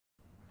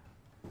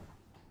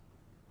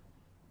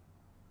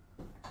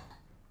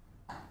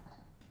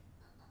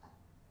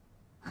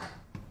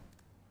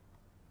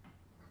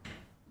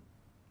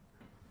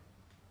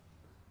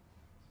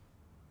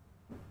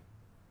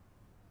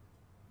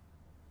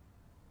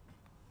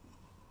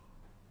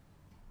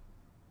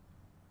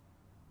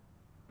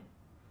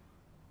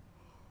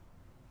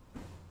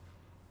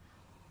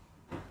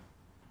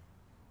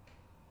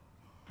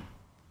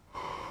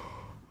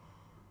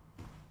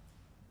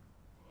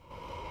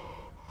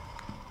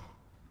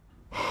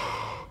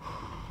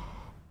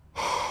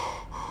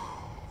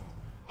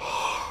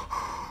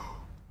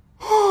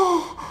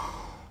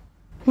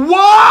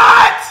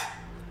What?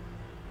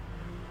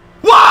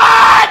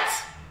 What?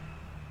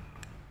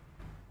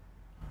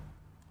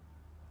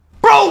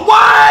 Bro,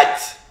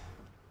 what?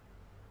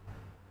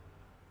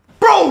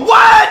 Bro,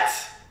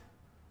 what?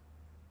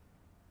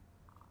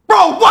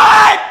 Bro,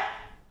 what?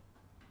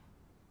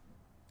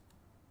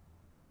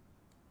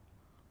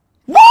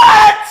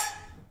 What?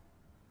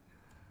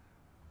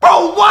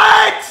 Bro,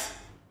 what?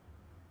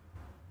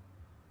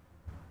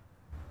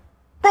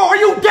 Bro, are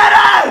you dead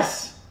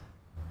ass?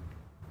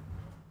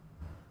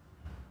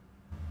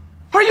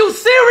 Are you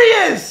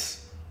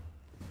serious?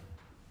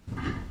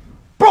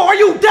 Bro, are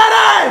you dead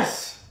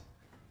ass?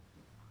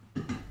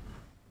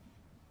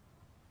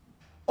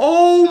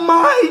 Oh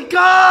my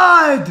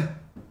God.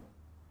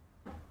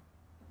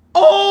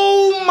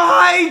 Oh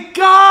my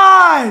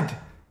God.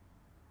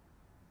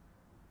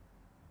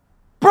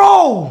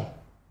 Bro.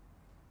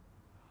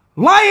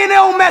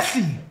 Lionel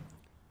Messi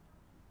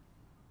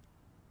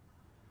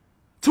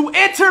to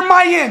enter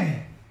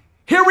Miami.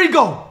 Here we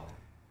go.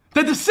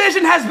 The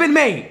decision has been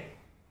made,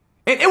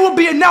 and it will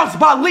be announced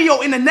by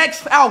Leo in the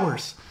next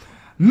hours.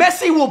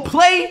 Messi will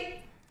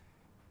play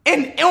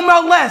in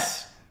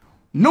MLS.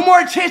 No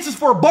more chances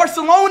for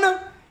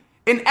Barcelona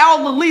and Al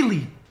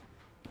Ahly,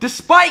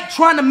 despite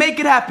trying to make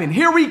it happen.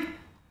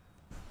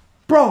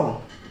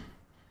 Bro.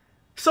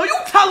 So you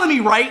telling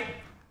me, right?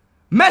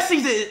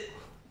 Messi's a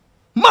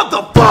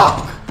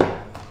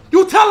motherfucker.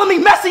 You telling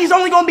me Messi's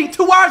only gonna be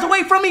 2 hours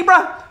away from me,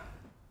 bro?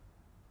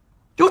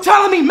 You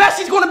telling me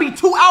Messi's gonna be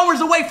 2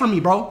 hours away from me,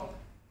 bro?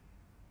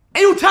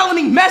 And you telling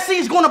me Messi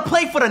is gonna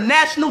play for the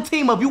national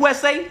team of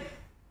USA?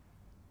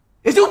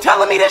 Is you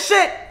telling me this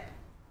shit?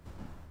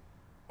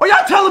 Or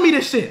y'all telling me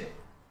this shit?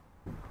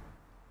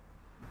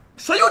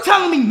 So you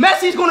telling me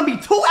Messi's gonna be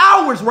 2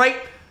 hours, right?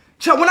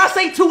 So when I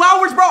say 2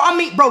 hours, bro, I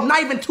mean, bro,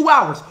 not even 2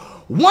 hours.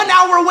 1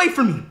 hour away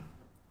from me.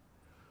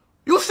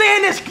 You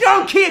saying this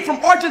young kid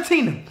from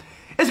Argentina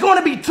is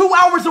gonna be 2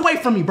 hours away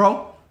from me,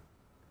 bro?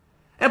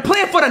 And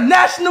playing for the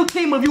national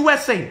team of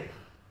USA.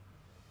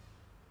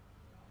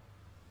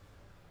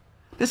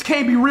 This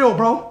can't be real,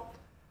 bro.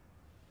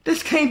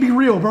 This can't be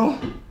real, bro.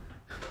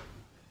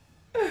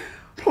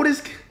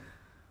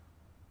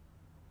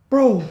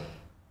 Bro.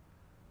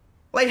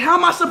 Like, how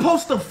am I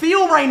supposed to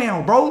feel right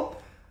now, bro?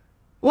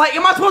 Like,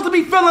 am I supposed to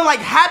be feeling like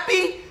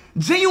happy,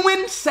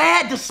 genuine,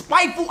 sad,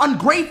 despiteful,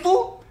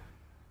 ungrateful,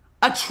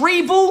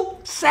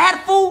 retrieval,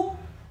 sadful,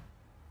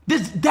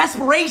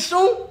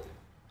 desperation?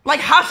 Like,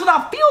 how should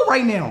I feel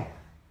right now?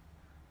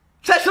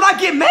 Should I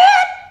get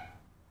mad?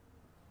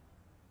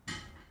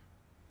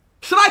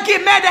 Should I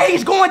get mad that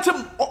he's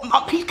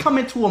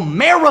coming to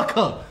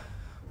America?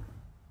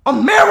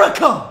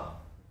 America!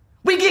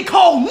 We get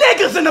called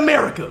niggas in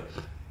America.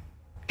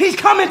 He's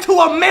coming to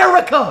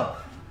America.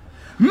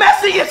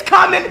 Messi is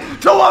coming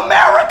to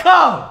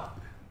America.